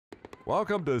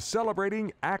Welcome to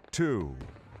Celebrating Act 2.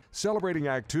 Celebrating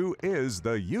Act 2 is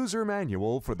the user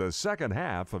manual for the second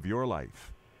half of your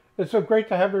life. It's so great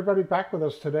to have everybody back with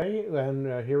us today,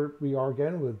 and here we are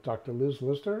again with Dr. Liz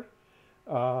Lister.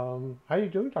 How are you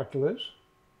doing, Dr. Liz?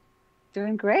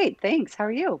 Doing great, thanks. How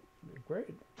are you?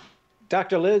 Great.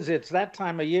 Dr. Liz, it's that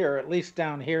time of year, at least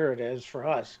down here it is for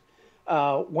us,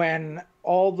 when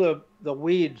all the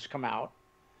weeds come out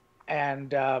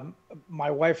and my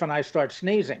wife and I start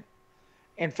sneezing.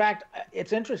 In fact,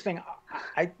 it's interesting.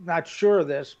 I'm not sure of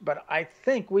this, but I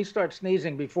think we start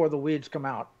sneezing before the weeds come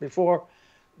out, before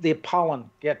the pollen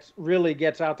really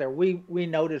gets out there. We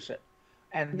notice it.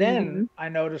 And then I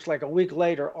notice like a week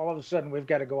later, all of a sudden we've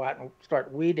got to go out and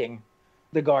start weeding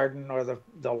the garden or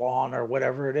the lawn or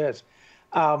whatever it is.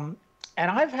 And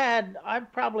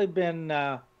I've probably been,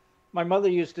 my mother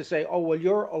used to say, oh, well,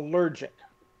 you're allergic,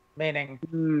 meaning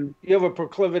you have a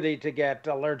proclivity to get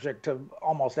allergic to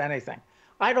almost anything.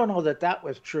 I don't know that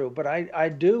was true, but I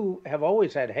do have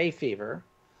always had hay fever.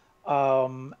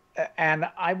 And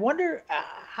I wonder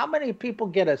how many people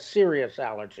get a serious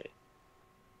allergy?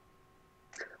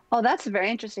 Oh, that's a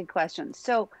very interesting question.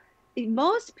 So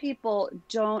most people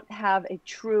don't have a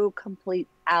true complete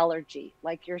allergy,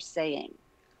 like you're saying.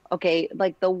 Okay,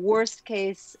 like the worst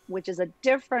case, which is a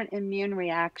different immune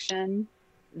reaction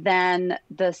than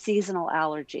the seasonal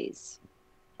allergies.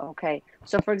 Okay,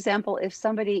 so for example, if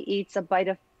somebody eats a bite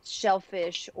of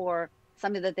shellfish or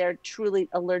something that they're truly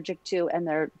allergic to and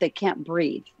they can't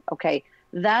breathe, okay,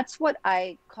 that's what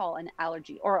I call an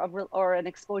allergy or an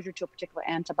exposure to a particular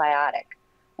antibiotic.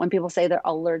 When people say they're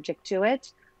allergic to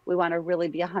it, we want to really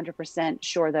be 100%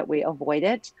 sure that we avoid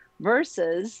it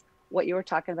versus what you were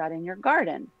talking about in your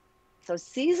garden. So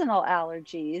seasonal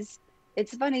allergies,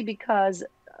 it's funny because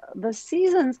the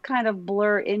seasons kind of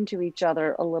blur into each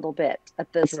other a little bit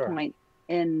at this point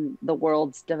in the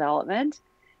world's development.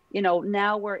 You know,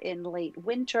 now we're in late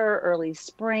winter, early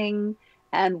spring,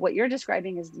 and what you're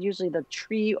describing is usually the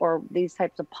tree or these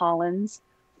types of pollens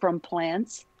from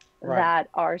plants that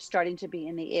are starting to be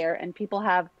in the air, and people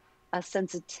have a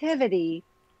sensitivity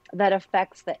that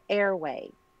affects the airway,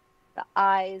 the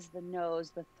eyes, the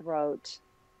nose, the throat.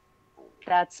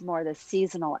 That's more the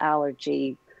seasonal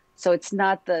allergy. So it's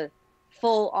not the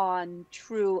full-on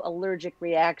true allergic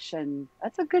reaction.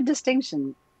 That's a good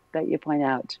distinction that you point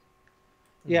out.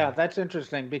 Yeah, that's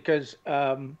interesting because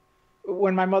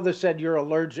when my mother said you're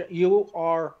allergic, you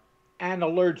are an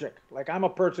allergic. Like I'm a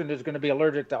person who's going to be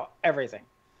allergic to everything.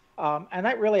 And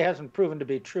that really hasn't proven to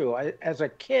be true. As a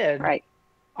kid,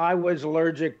 I was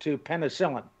allergic to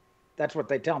penicillin. That's what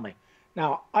they tell me.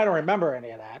 Now, I don't remember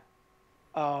any of that.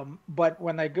 But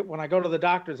when I go to the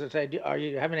doctors and say, are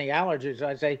you having any allergies?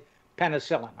 I say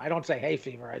penicillin. I don't say hay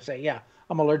fever. I say, yeah,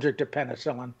 I'm allergic to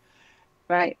penicillin.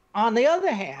 Right. On the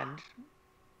other hand,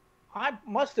 I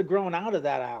must have grown out of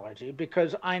that allergy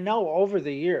because I know over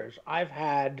the years I've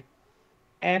had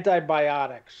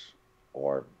antibiotics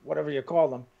or whatever you call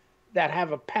them that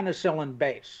have a penicillin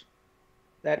base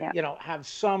that, you know, have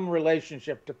some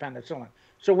relationship to penicillin.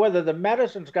 So whether the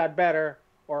medicines got better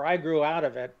or I grew out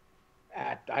of it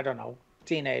at, I don't know,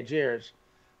 teenage years,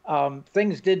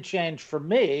 things did change for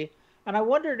me. And I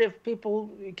wondered if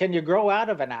can you grow out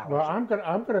of an allergy? Well,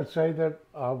 I'm gonna say that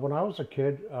when I was a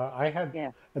kid, I had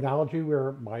an allergy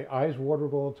where my eyes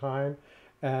watered all the time,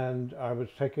 and I was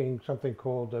taking something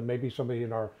called maybe somebody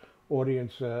in our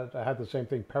audience had the same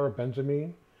thing,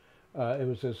 parabenzamine. It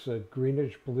was this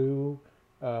greenish blue.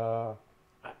 After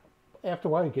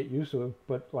a while, you get used to it,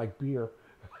 but like beer.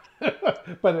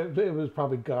 But it was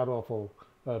probably god awful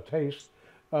taste.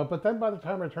 But then by the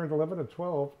time I turned 11 or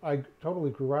 12, I totally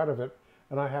grew out of it,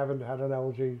 and I haven't had an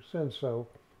allergy since. So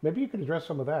maybe you could address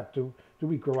some of that. Do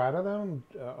we grow out of them?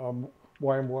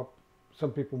 Why are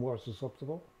some people more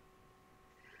susceptible?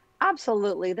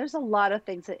 Absolutely. There's a lot of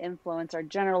things that influence our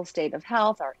general state of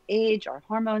health, our age, our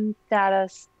hormone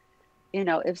status. You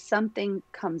know, if something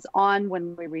comes on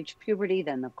when we reach puberty,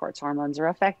 then of course hormones are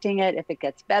affecting it. If it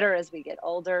gets better as we get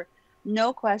older,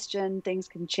 no question, things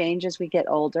can change as we get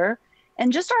older.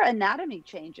 And just our anatomy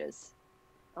changes.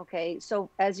 Okay, so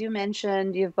as you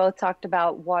mentioned, you've both talked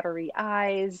about watery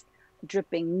eyes,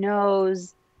 dripping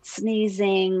nose,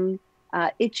 sneezing,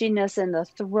 itchiness in the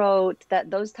throat,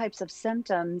 those types of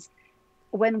symptoms.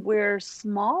 When we're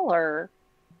smaller,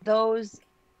 those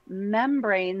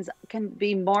membranes can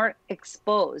be more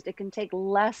exposed. It can take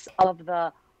less of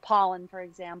the pollen, for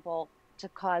example, to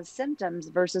cause symptoms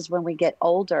versus when we get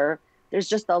older. There's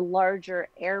just a larger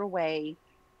airway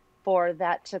for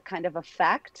that to kind of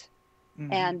affect.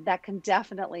 And that can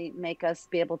definitely make us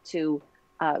be able to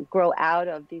grow out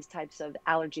of these types of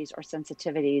allergies or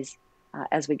sensitivities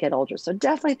as we get older. So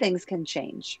definitely things can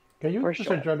change. Can you for just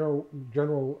sure. a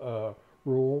general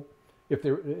rule, if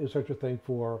there is such a thing,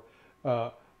 for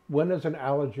when is an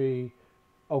allergy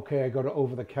okay? I go to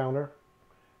over the counter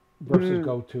versus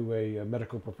go to a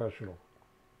medical professional.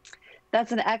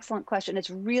 That's an excellent question. It's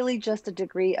really just a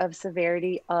degree of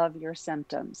severity of your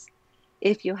symptoms.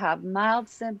 If you have mild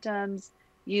symptoms,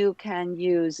 you can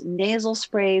use nasal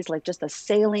sprays, like just a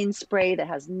saline spray that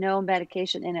has no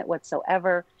medication in it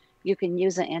whatsoever. You can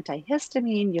use an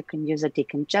antihistamine, you can use a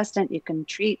decongestant, you can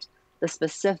treat the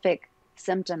specific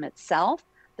symptom itself.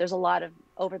 There's a lot of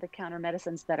over-the-counter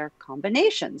medicines that are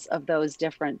combinations of those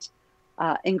different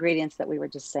ingredients that we were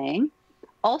just saying.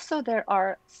 Also, there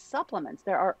are supplements,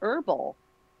 there are herbal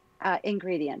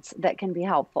ingredients that can be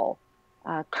helpful.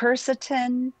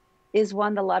 Quercetin is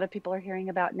one that a lot of people are hearing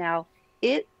about now.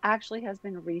 It actually has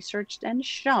been researched and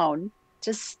shown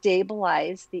to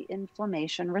stabilize the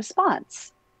inflammation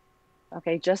response.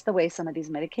 Okay, just the way some of these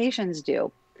medications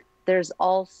do. There's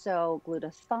also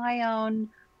glutathione,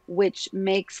 which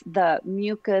makes the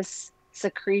mucus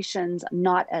secretions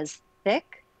not as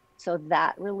thick, so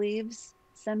that relieves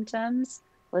symptoms.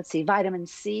 Let's see, vitamin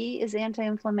C is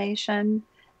anti-inflammation.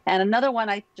 And another one,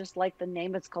 I just like the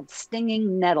name, it's called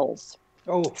stinging nettles.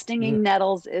 Oh, Stinging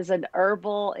nettles is an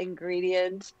herbal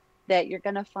ingredient that you're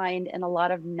going to find in a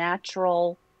lot of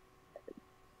natural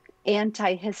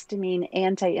antihistamine,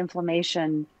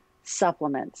 anti-inflammation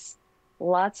supplements.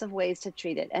 Lots of ways to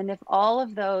treat it. And if all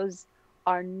of those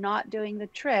are not doing the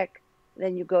trick,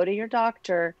 then you go to your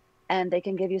doctor and they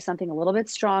can give you something a little bit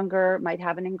stronger, might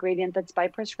have an ingredient that's by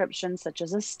prescription, such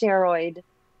as a steroid,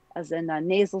 as in a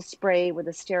nasal spray with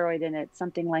a steroid in it,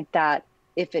 something like that,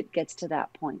 if it gets to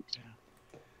that point.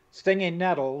 stinging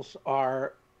nettles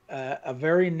are a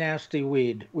very nasty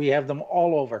weed. We have them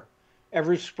all over.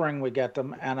 Every spring we get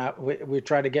them, and we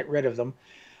try to get rid of them.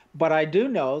 But I do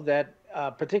know that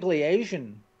particularly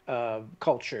Asian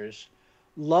cultures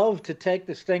love to take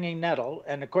the stinging nettle,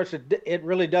 and of course it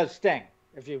really does sting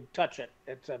if you touch it.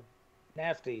 It's a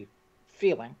nasty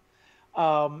feeling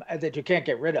that you can't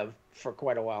get rid of for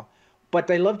quite a while. But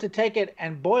they love to take it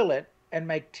and boil it and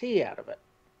make tea out of it.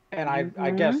 And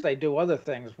I guess they do other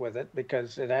things with it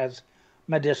because it has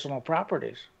medicinal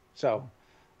properties. So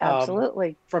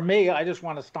absolutely. For me, I just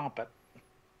want to stomp it.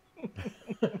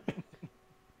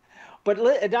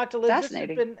 But Dr. Liz,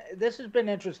 this has been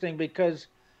interesting because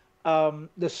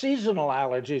the seasonal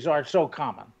allergies aren't so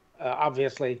common.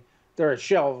 Obviously, there are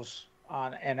shelves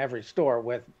in every store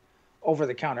with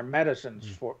over-the-counter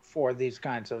medicines for these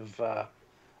kinds of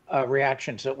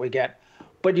reactions that we get.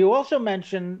 But you also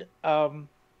mentioned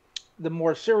the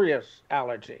more serious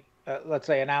allergy, let's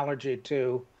say an allergy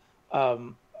to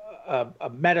a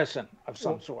medicine of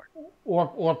some sort.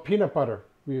 Or peanut butter.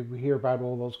 We hear about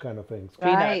all those kind of things.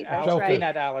 Right,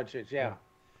 peanut allergies, yeah.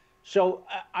 So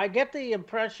I get the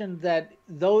impression that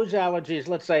those allergies,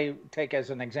 let's say, take as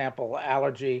an example,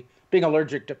 being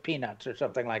allergic to peanuts or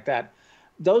something like that,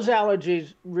 those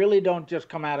allergies really don't just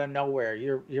come out of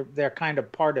nowhere. They're kind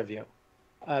of part of you.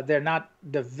 They're not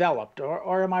developed,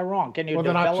 or am I wrong? Can you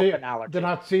develop an allergy? They're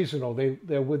not seasonal.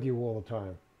 They're with you all the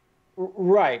time.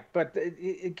 Right, but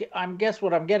I guess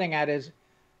what I'm getting at is,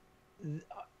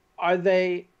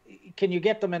 can you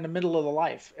get them in the middle of the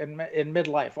life, in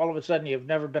midlife? All of a sudden, you've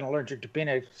never been allergic to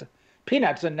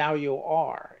peanuts, and now you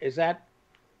are. Is that?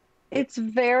 It's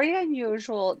very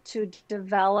unusual to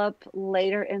develop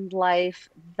later in life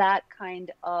that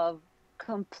kind of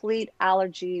complete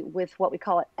allergy with what we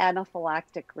call an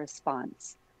anaphylactic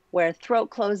response, where throat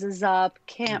closes up,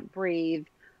 can't breathe,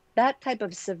 that type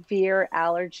of severe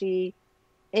allergy.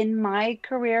 In my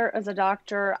career as a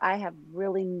doctor, I have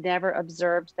really never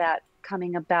observed that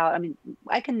coming about. I mean,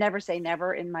 I can never say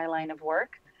never in my line of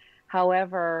work.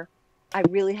 However, I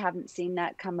really haven't seen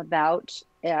that come about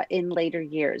in later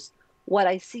years. What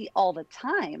I see all the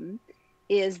time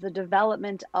is the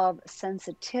development of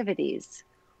sensitivities,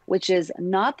 which is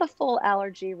not the full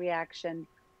allergy reaction,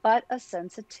 but a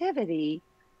sensitivity,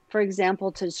 for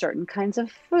example, to certain kinds of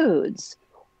foods,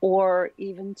 or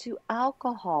even to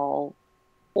alcohol,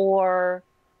 or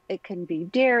it can be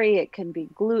dairy, it can be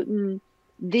gluten.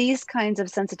 These kinds of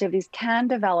sensitivities can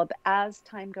develop as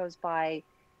time goes by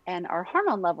and our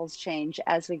hormone levels change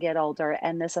as we get older,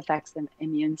 and this affects the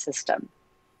immune system.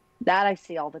 That I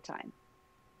see all the time.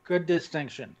 Good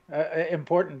distinction,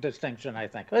 important distinction, I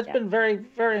think. It's been very,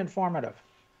 very informative.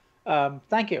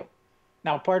 Thank you.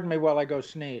 Now, pardon me while I go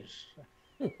sneeze.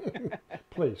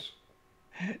 Please.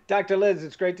 Dr. Liz,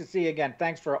 it's great to see you again.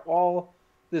 Thanks for all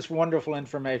this wonderful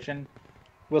information.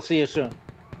 We'll see you soon.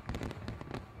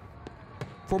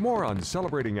 For more on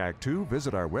Celebrating Act Two,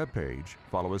 visit our webpage,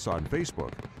 follow us on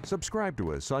Facebook, subscribe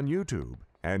to us on YouTube,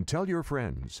 and tell your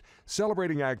friends.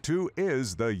 Celebrating Act Two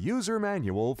is the user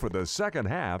manual for the second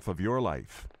half of your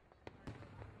life.